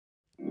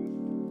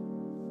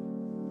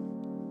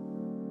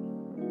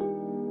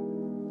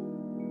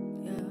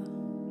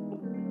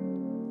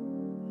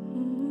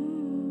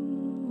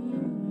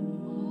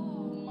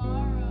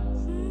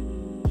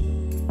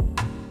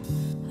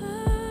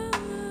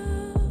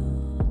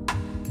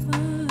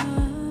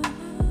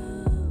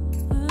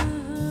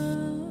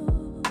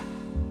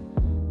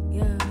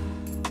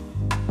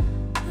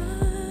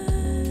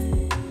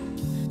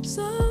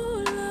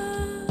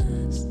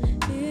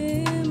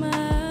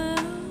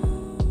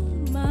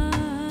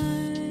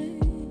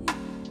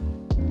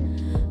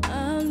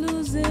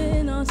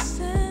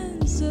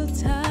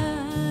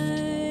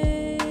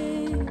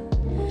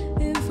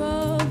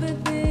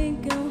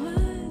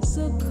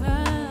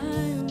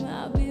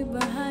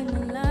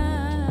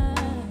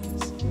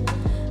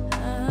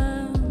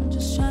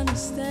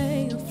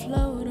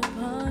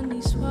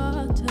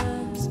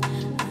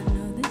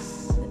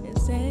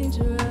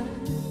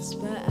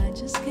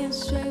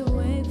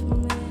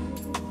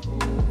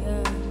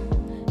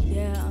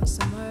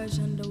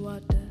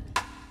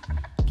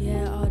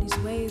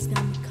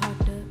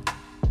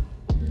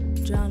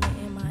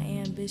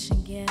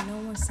fishing gear. No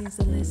one seems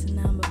to listen,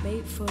 I'm a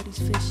bait for these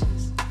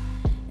fishes.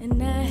 And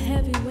that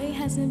heavy weight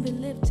hasn't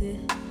been lifted.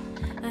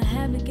 I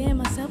have to give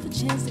myself a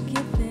chance to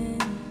give in.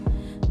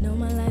 Know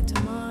my life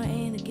tomorrow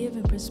ain't a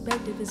given.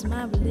 Perspective is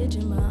my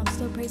religion, but I'm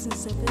still praising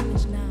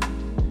self-image now.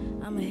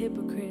 I'm a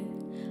hypocrite,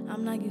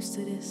 I'm not used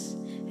to this.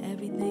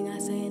 Everything I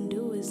say and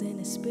do is an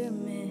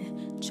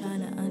experiment.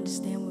 Trying to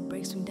understand what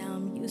breaks me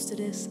down, I'm used to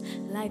this.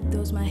 Life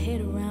throws my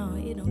head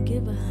around, it don't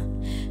give a.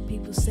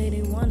 People say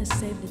they wanna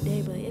save the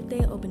day, but if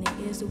they open their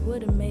ears, it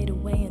would've made a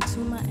way into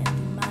my empty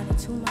mind,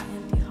 into my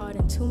empty heart,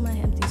 into my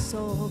empty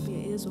soul. Hope your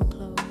ears will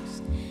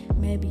close.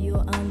 Maybe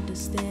you'll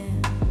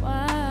understand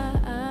why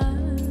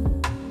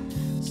I'm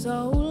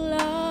so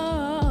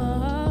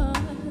lost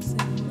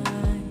in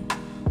my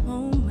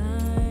own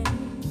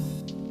mind.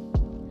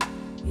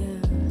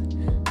 Yeah,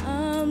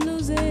 I'm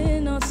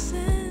losing all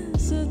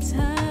sense of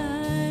time.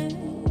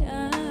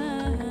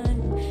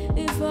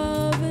 If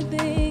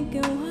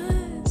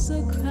overthinking was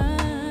a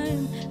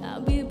crime, I'll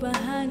be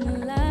behind the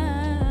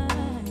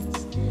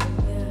lines.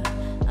 Yeah,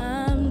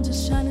 I'm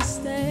just trying to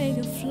stay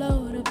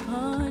afloat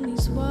upon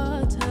these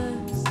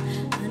waters.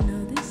 I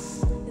know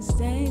this is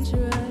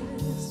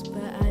dangerous,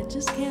 but I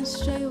just can't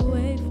stray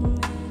away from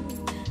it.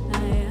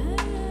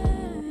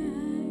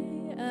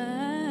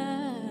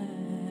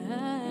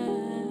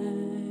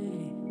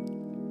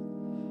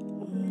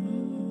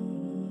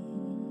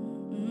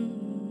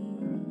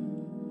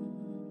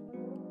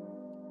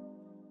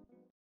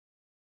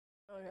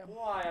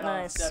 Quiet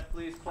on set,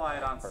 please.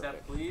 Quiet on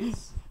set,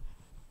 please.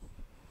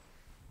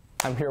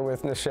 I'm here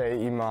with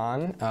Nishay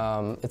Iman.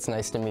 It's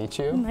nice to meet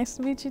you. Nice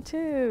to meet you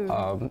too.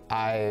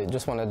 I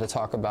just wanted to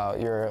talk about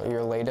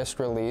your latest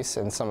release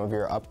and some of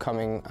your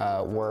upcoming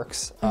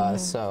works.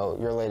 So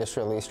your latest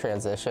release,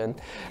 Transition.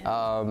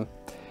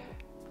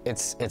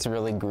 It's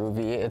really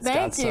groovy.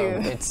 Thank you.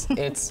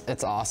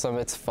 It's awesome.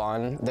 It's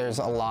fun. There's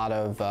a lot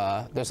of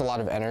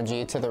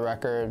energy to the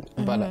record,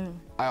 but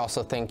I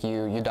also think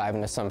you dive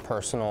into some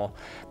personal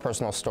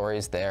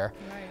stories there.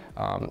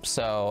 Right.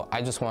 So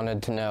I just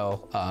wanted to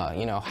know,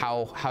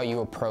 how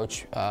you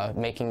approach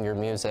making your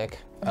music,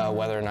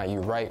 whether or not you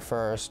write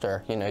first,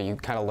 or you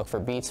kind of look for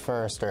beats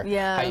first, or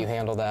how you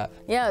handle that.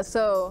 Yeah.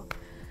 So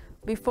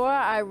before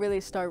I really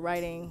start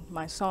writing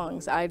my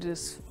songs, I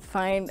just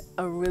find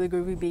a really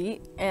groovy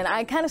beat, and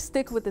I kind of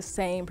stick with the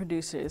same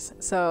producers.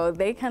 So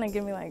they kind of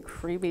give me like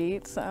free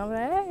beats. So I'm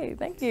like, hey,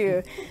 thank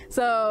you.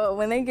 So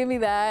when they give me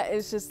that,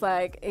 it's just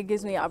like, it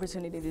gives me the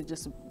opportunity to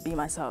just be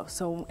myself.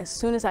 So as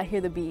soon as I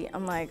hear the beat,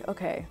 I'm like,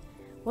 okay,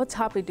 what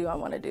topic do I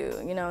want to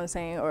do? You know what I'm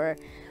saying? Or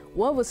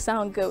what would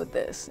sound good with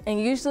this? And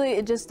usually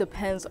it just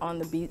depends on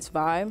the beat's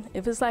vibe.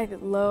 If it's like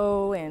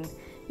low and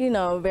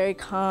very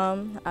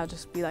calm, I'll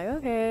just be like,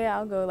 okay,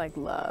 I'll go like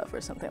love or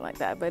something like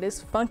that. But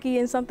it's funky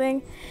and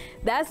something,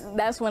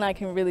 that's when I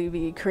can really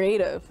be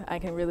creative. I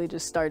can really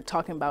just start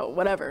talking about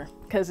whatever,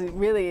 because it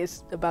really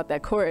is about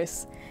that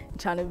chorus,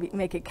 trying to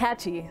make it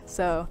catchy.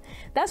 So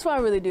that's what I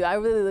really do. I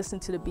really listen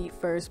to the beat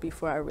first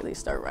before I really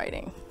start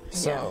writing.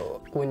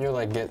 So when you're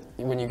like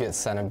when you get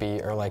sent a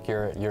beat, or like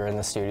you're in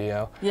the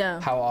studio,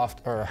 how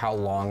often or how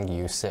long do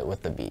you sit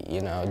with the beat?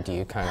 Do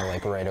you kind of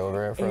like write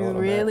over it for a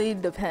little bit? It really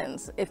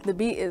depends. If the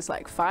beat is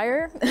like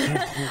fire,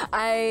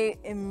 I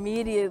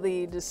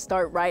immediately just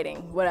start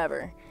writing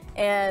whatever.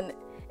 And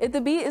if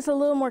the beat is a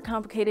little more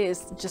complicated,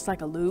 it's just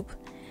like a loop,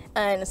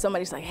 and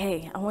somebody's like,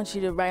 hey, I want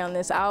you to write on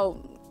this.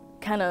 I'll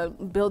kind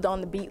of build on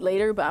the beat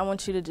later, but I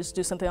want you to just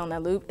do something on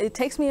that loop. It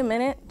takes me a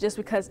minute just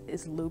because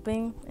it's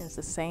looping and it's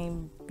the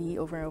same beat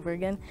over and over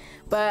again.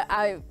 But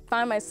I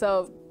find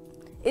myself,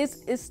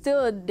 it's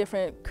still a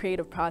different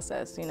creative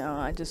process,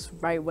 I just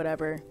write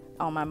whatever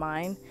on my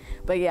mind.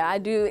 But yeah, I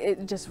do,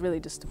 it just really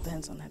just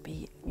depends on that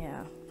beat,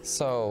 yeah.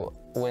 So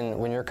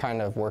when you're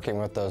kind of working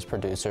with those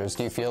producers,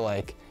 do you feel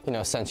like,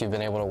 since you've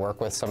been able to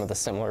work with some of the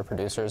similar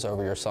producers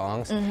over your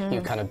songs,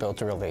 you've kind of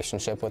built a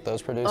relationship with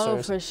those producers?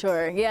 Oh, for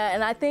sure. Yeah,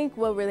 and I think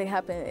what really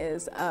happened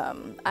is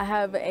I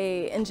have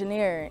a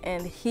engineer,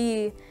 and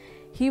he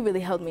really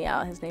helped me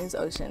out. His name's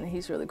Ocean.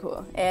 He's really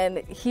cool. And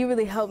he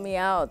really helped me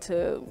out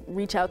to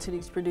reach out to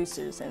these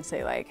producers and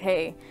say like,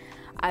 hey,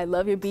 I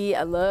love your beat.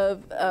 I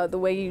love the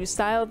way you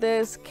styled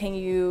this. Can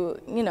you,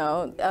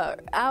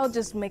 I'll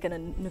just make it a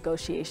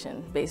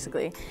negotiation,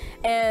 basically.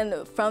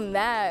 And from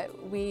that,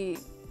 we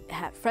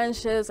had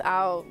friendships.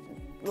 I'll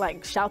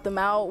like shout them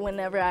out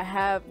whenever I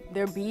have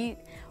their beat.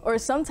 Or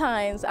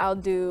sometimes I'll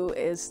do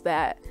is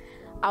that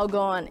I'll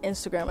go on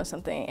Instagram or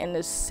something and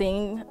just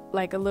sing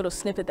like a little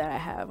snippet that I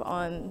have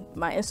on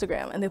my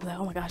Instagram, and they'll be like,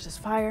 oh my gosh, it's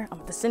fire, I'm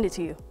gonna send it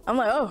to you. I'm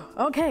like, oh,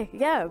 okay,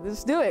 yeah,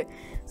 let's do it.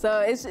 So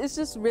it's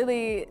just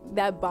really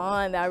that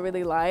bond that I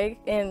really like,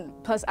 and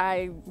plus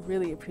I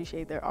really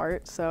appreciate their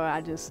art, so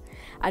I just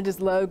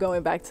love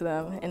going back to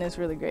them, and it's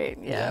really great,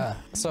 yeah.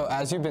 So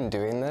as you've been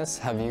doing this,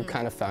 have you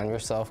kind of found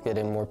yourself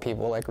getting more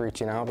people like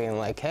reaching out, being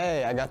like,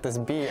 hey, I got this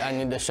beat, I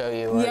need to show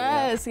you? Like,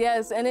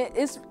 yes, and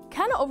it's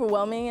kind of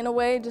overwhelming in a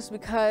way, just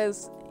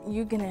because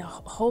you get a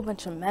whole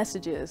bunch of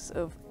messages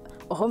of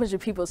a whole bunch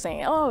of people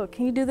saying, oh,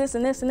 can you do this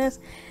and this and this?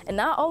 And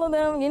not all of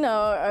them, you know,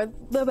 are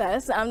the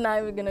best. I'm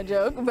not even gonna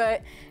joke,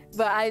 but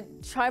I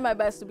try my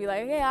best to be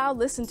like, hey, I'll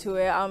listen to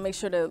it. I'll make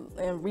sure to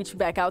reach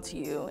back out to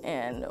you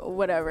and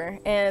whatever.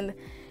 And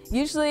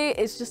usually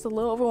it's just a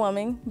little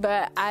overwhelming,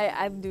 but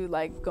I do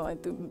like going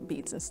through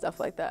beats and stuff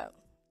like that.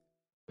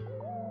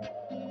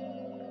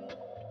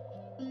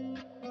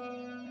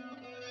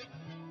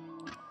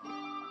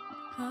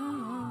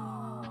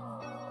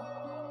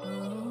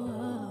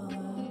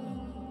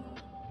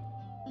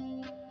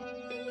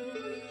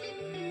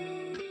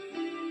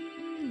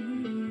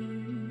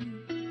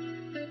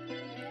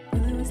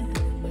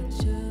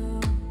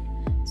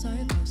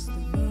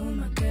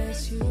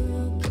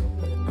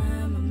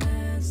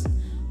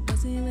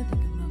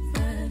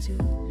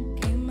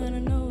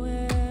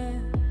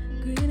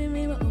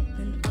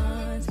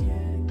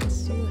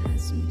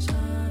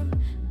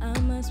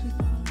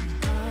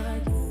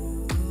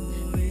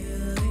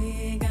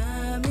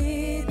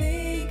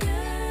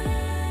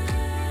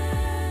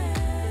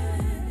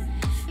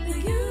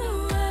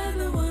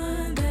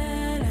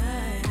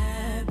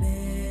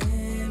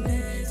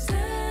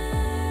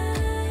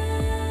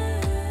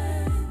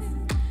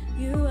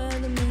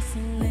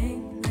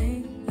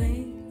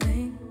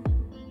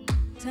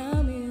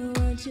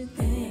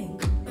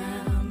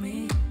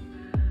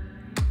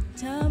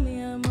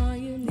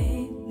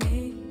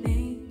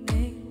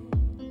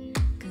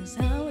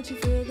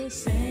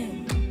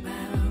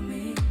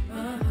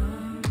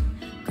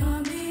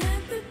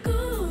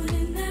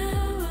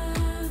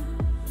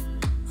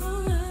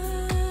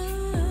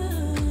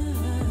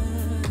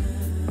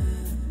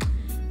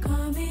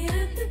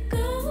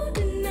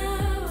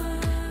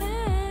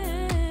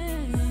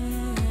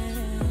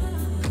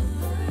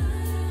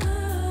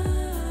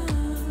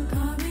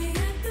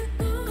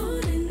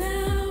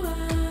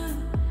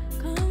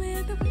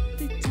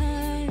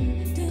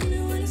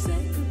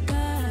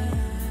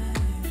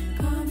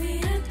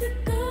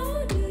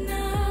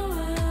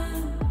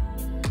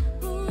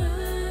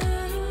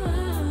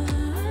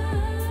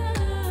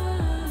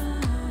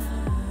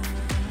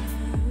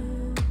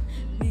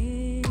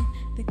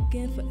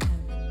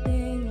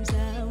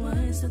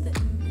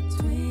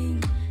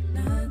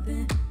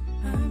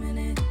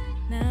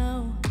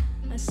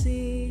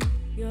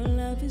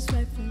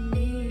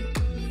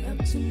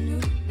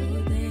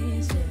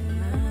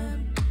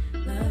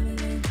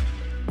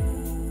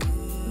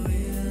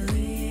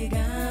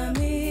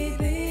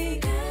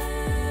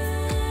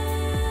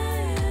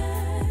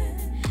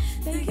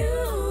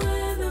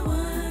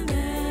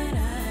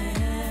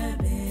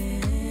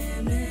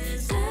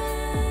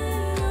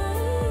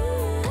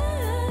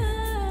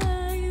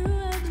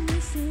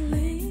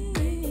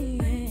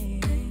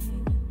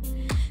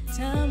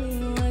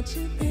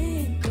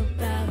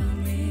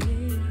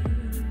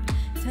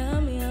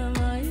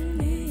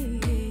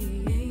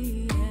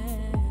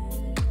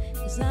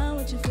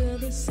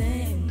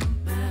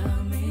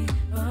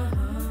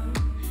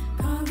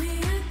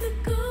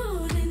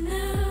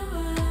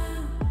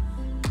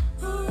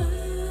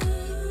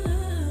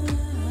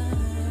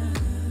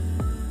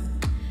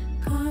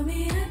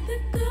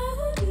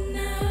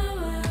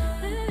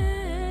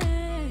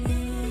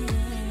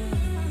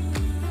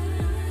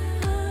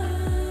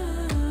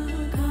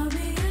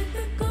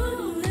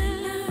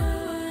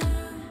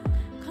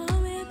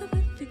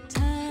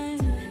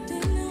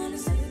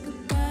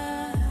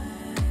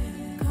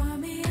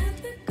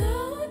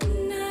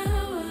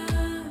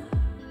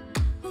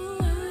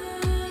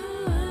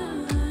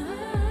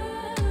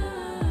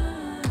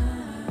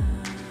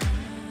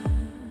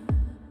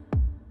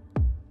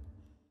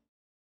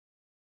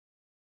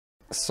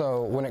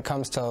 So when it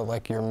comes to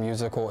like your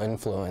musical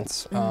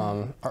influence,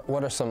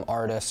 what are some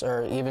artists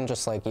or even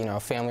just like, you know,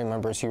 family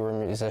members who were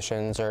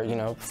musicians or, you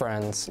know,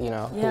 friends, you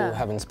know, who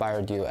have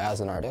inspired you as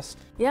an artist?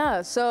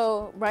 Yeah,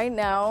 so right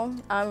now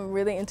I'm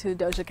really into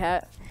Doja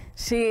Cat.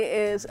 She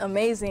is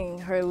amazing.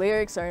 Her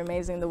lyrics are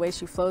amazing. The way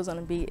she flows on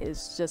a beat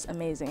is just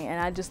amazing. And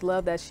I just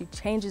love that she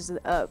changes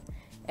it up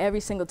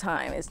every single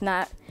time. It's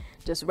not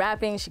just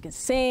rapping, she can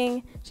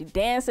sing, she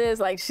dances,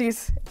 like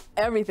she's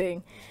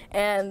everything.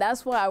 And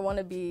that's what I want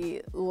to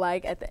be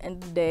like at the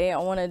end of the day. I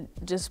want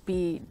to just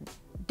be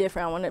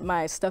different. I want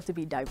my stuff to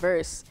be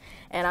diverse.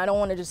 And I don't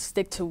want to just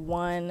stick to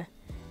one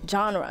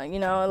genre, you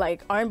know?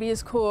 Like R&B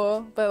is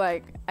cool, but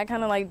like I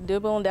kind of like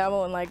dibble and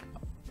dabble in like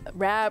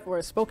rap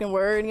or spoken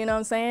word, you know what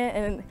I'm saying?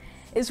 And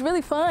it's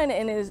really fun,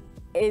 and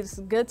it's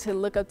good to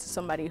look up to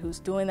somebody who's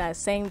doing that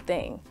same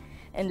thing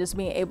and just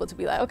being able to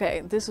be like,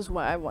 okay, this is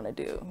what I want to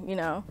do, you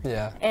know?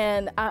 Yeah.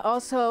 And I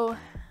also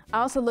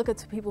look up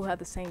to people who have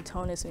the same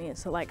tone as me.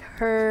 So like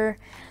her,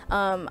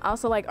 I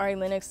also like Ari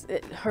Lennox.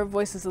 Her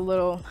voice is a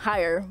little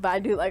higher, but I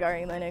do like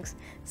Ari Lennox.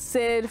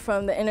 Sid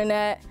from the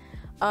internet.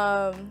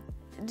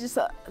 Just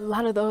a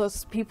lot of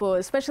those people,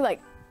 especially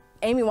like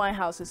Amy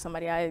Winehouse is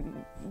somebody I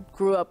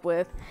grew up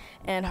with,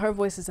 and her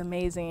voice is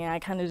amazing, and I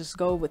kind of just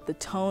go with the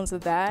tones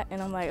of that,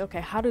 and I'm like,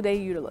 okay, how do they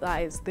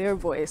utilize their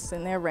voice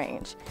and their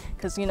range?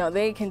 Because, you know,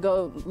 they can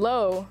go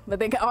low, but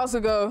they can also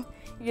go,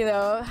 you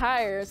know,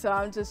 higher, so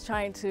I'm just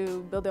trying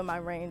to build up my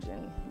range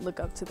and look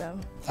up to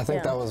them. I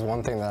think that was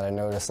one thing that I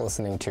noticed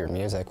listening to your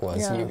music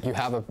was you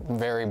have a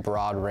very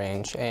broad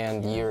range,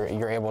 and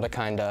you're able to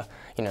kind of,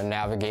 you know,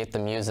 navigate the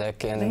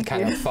music and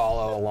kind of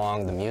follow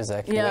along the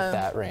music with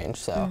that range.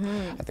 So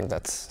I think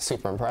that's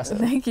super impressive.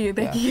 Thank you,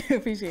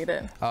 appreciate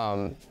it.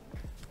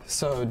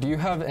 So do you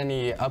have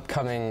any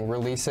upcoming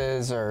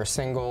releases or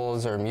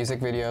singles or music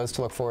videos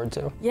to look forward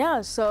to?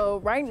 Yeah, so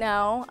right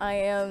now I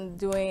am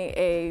doing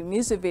a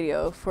music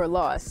video for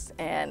Lost,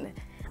 and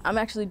I'm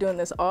actually doing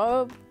this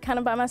all kind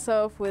of by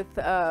myself with,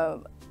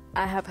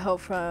 I have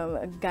help from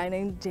a guy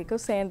named Jacob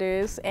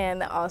Sanders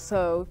and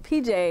also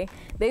PJ.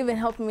 They've been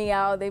helping me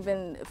out, they've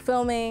been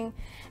filming,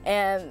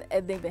 and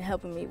they've been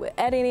helping me with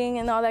editing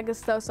and all that good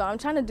stuff. So I'm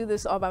trying to do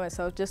this all by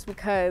myself just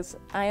because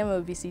I am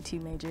a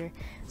VCT major.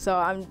 So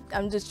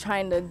I'm just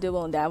trying to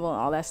dibble and dabble and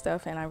all that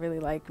stuff, and I really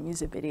like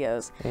music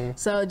videos.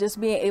 So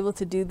just being able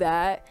to do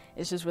that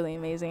is just really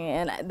amazing,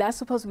 and that's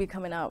supposed to be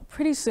coming out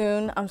pretty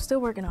soon. I'm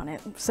still working on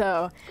it,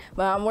 so,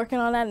 but I'm working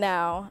on that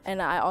now,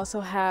 and I also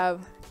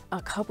have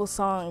a couple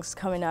songs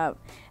coming up.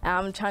 And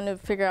I'm trying to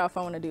figure out if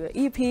I want to do an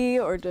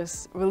EP or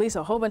just release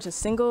a whole bunch of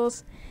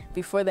singles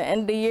before the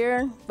end of the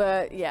year.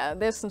 But yeah,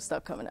 there's some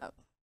stuff coming up.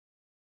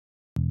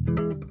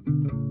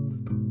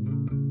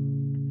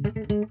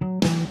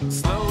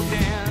 Slow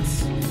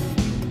dance,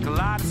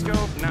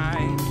 kaleidoscope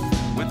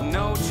night with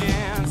no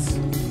chance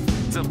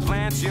to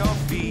plant your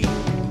feet,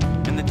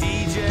 and the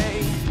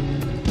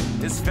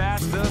DJ is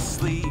fast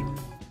asleep.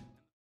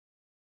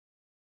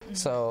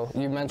 So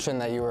you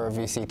mentioned that you were a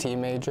VCT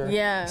major.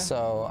 Yeah.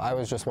 So I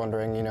was just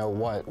wondering, you know,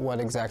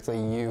 what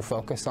exactly you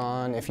focus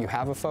on, if you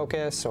have a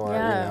focus, or you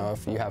know,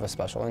 if you have a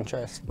special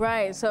interest.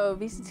 Right. So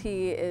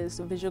VCT is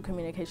visual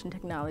communication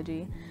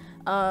technology.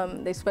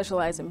 They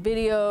specialize in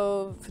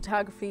video,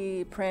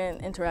 photography,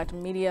 print,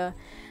 interactive media,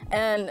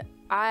 and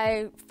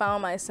I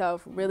found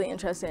myself really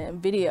interested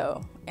in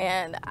video,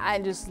 and I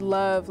just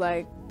love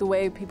like the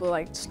way people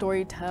like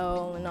story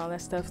tell and all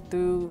that stuff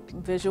through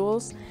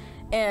visuals.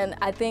 And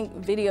I think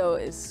video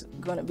is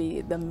going to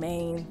be the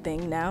main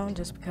thing now,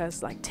 just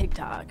because like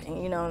TikTok,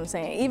 and you know what I'm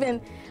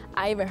saying.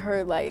 I even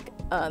heard like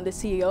the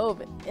CEO of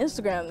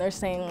Instagram, they're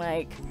saying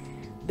like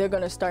they're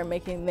going to start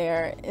making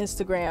their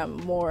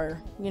Instagram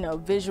more, you know,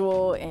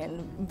 visual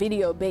and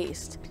video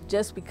based,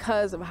 just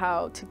because of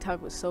how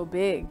TikTok was so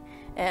big.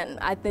 And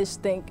I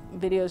just think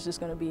video is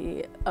just going to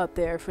be up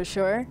there for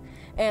sure.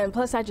 And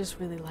plus, I just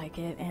really like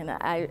it, and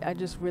I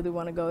just really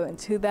want to go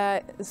into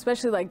that,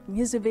 especially like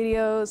music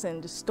videos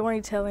and just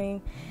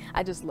storytelling.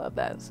 I just love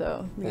that.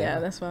 So yeah,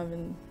 that's what I've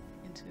been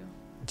into.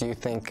 Do you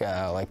think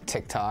like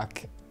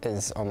TikTok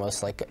is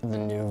almost like the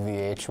new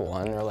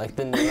VH1 or like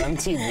the new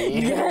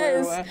MTV?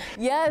 Yes,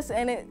 yes,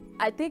 and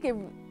I think it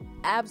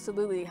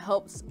absolutely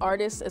helps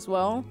artists as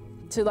well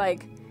to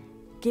like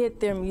get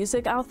their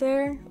music out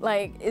there.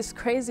 Like, it's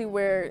crazy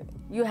where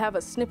you have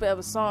a snippet of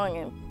a song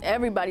and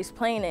everybody's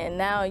playing it, and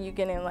now you're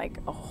getting like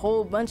a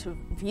whole bunch of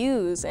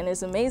views, and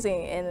it's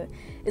amazing. And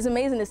it's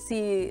amazing to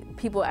see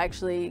people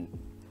actually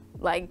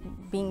like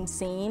being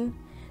seen,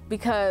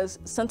 because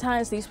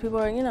sometimes these people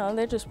are, you know,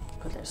 they just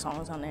put their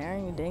songs on there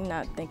and they're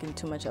not thinking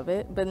too much of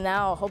it. But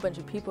now a whole bunch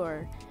of people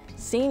are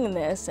seeing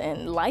this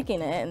and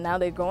liking it, and now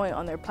they're going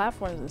on their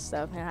platforms and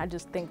stuff, and I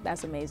just think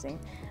that's amazing.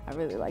 I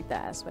really like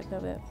that aspect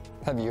of it.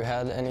 Have you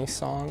had any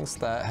songs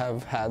that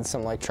have had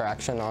some like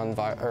traction on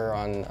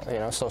you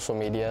know, social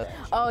media?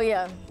 Oh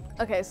yeah.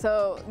 Okay,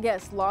 so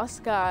yes,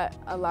 Lost got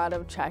a lot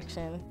of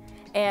traction,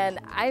 and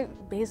I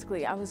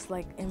was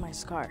like in my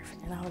scarf,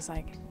 and I was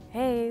like,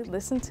 hey,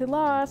 listen to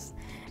Lost,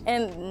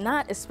 and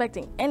not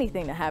expecting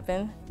anything to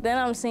happen. Then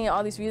I'm seeing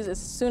all these views. As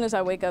soon as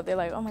I wake up, they're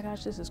like, oh my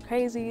gosh, this is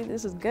crazy,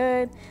 this is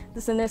good,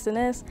 this and this and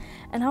this.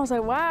 And I was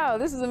like, wow,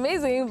 this is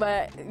amazing,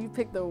 but you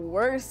picked the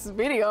worst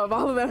video of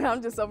all of them, and I'm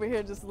just over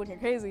here just looking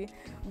crazy.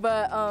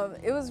 But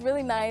it was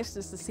really nice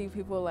just to see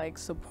people like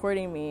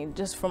supporting me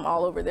just from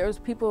all over. There was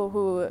people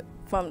who,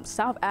 from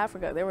South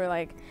Africa, they were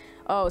like,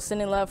 oh,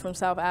 sending love from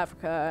South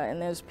Africa,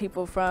 and there's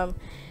people from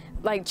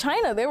like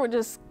China, they were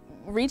just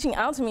reaching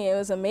out to me. It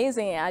was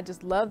amazing, and I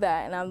just love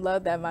that, and I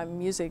love that my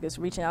music is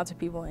reaching out to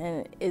people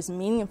and is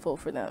meaningful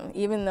for them.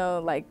 Even though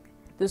like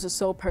this is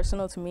so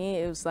personal to me,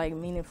 it was like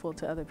meaningful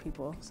to other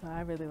people, so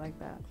I really like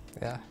that.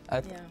 Yeah,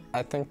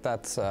 I think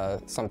that's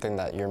something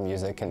that your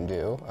music can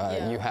do.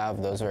 You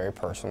have those very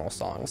personal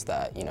songs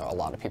that, you know, a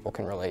lot of people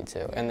can relate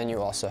to, and then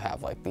you also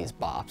have like these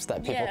bops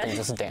that people can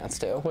just dance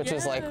to, which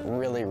is like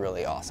really,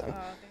 really awesome.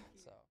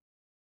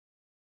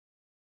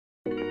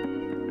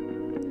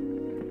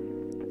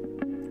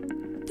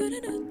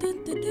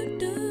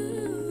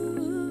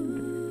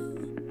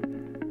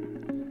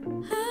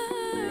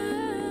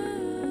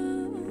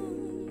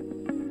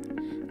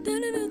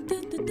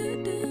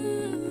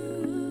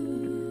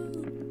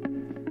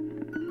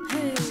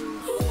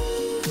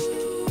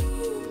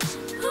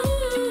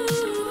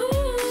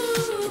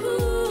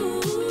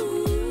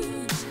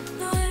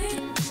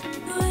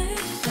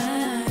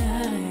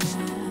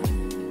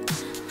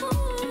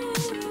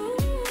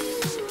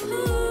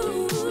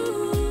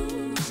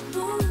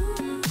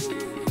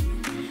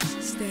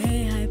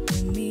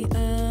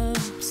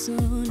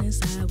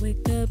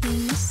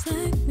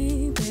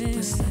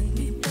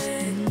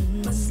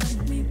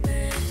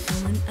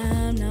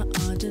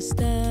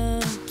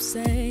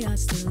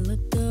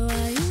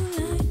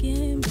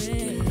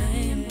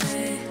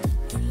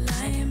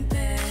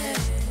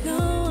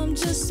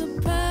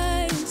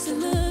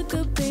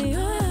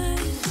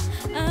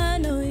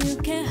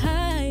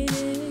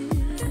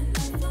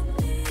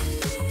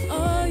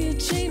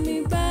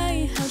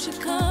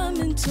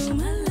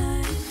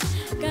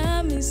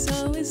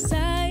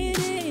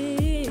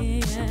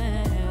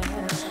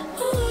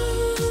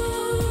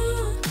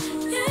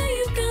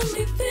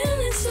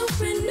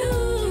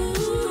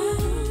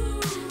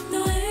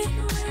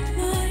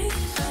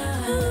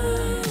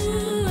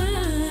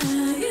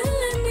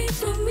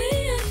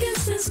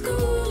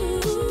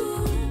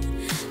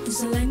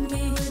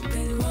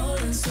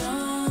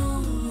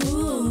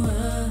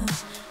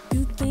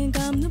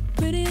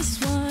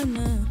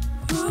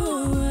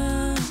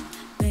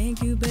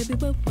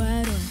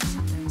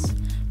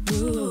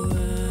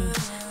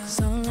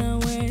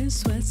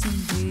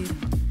 need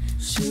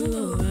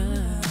sure.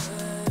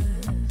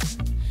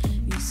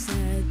 You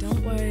said,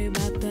 don't worry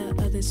about the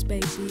others,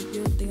 baby.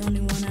 You're the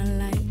only one I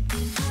like.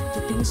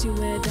 The things you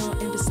wear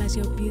don't emphasize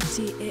your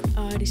beauty. It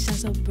already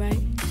shines so bright.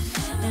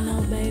 And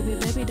oh, baby,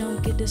 baby,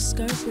 don't get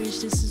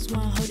discouraged. This is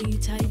why I'm holding you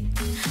tight.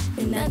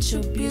 Your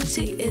natural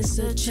beauty is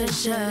a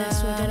treasure.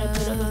 That's why I gotta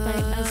put up a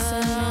fight. I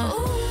said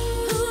no.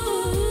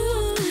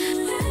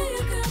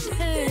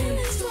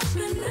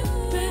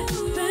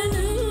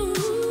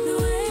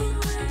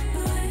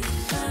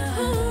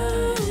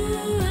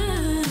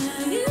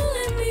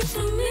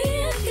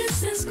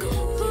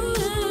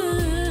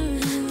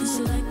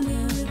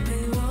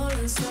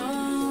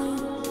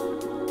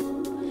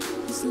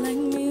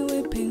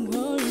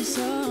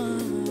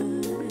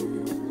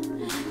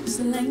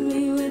 Like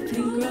me with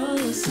pink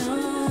rollers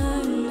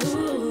on.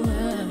 Ooh,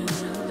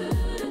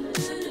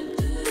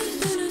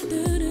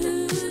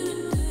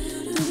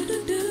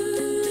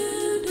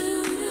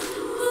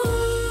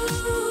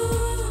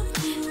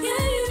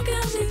 yeah, you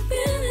got me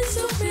feeling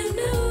so brand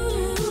new.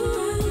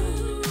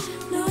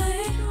 No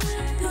way,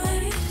 no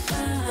way.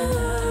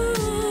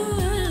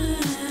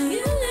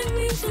 You like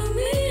me for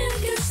me, I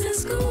guess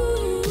that's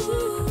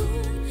cool.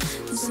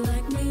 Just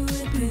like me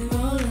with pink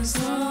rollers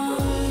on.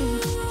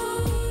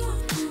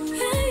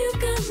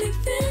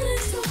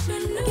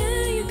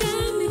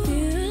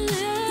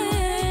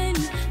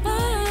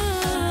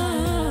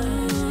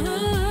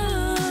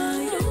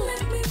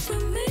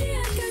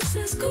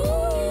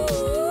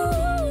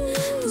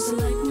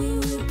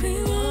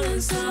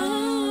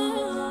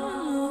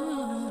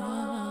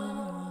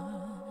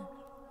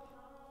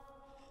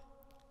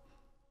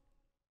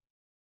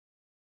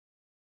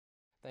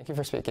 Thank you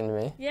for speaking to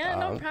me. Yeah,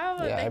 no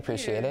problem. Yeah, I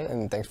appreciate it,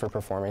 and thanks for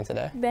performing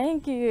today.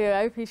 Thank you.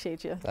 I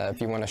appreciate you. If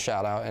you want to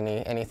shout out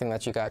anything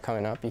that you got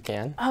coming up, you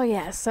can. Oh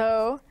yeah.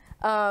 So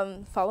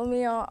follow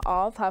me on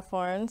all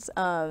platforms.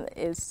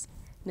 It's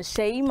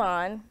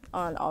Iman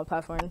on all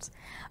platforms,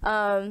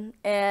 and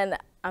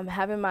I'm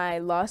having my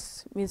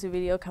Lost music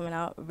video coming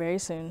out very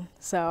soon.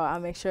 So I'll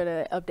make sure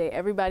to update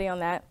everybody on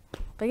that.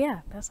 But yeah,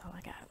 that's all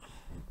I got.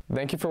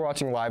 Thank you for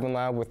watching Live and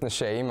Loud with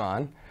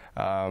Iman.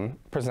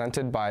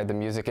 Presented by the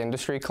Music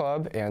Industry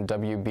Club and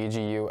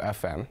WBGU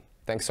FM.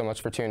 Thanks so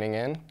much for tuning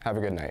in. Have a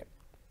good night.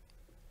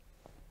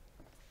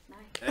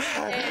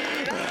 Nice.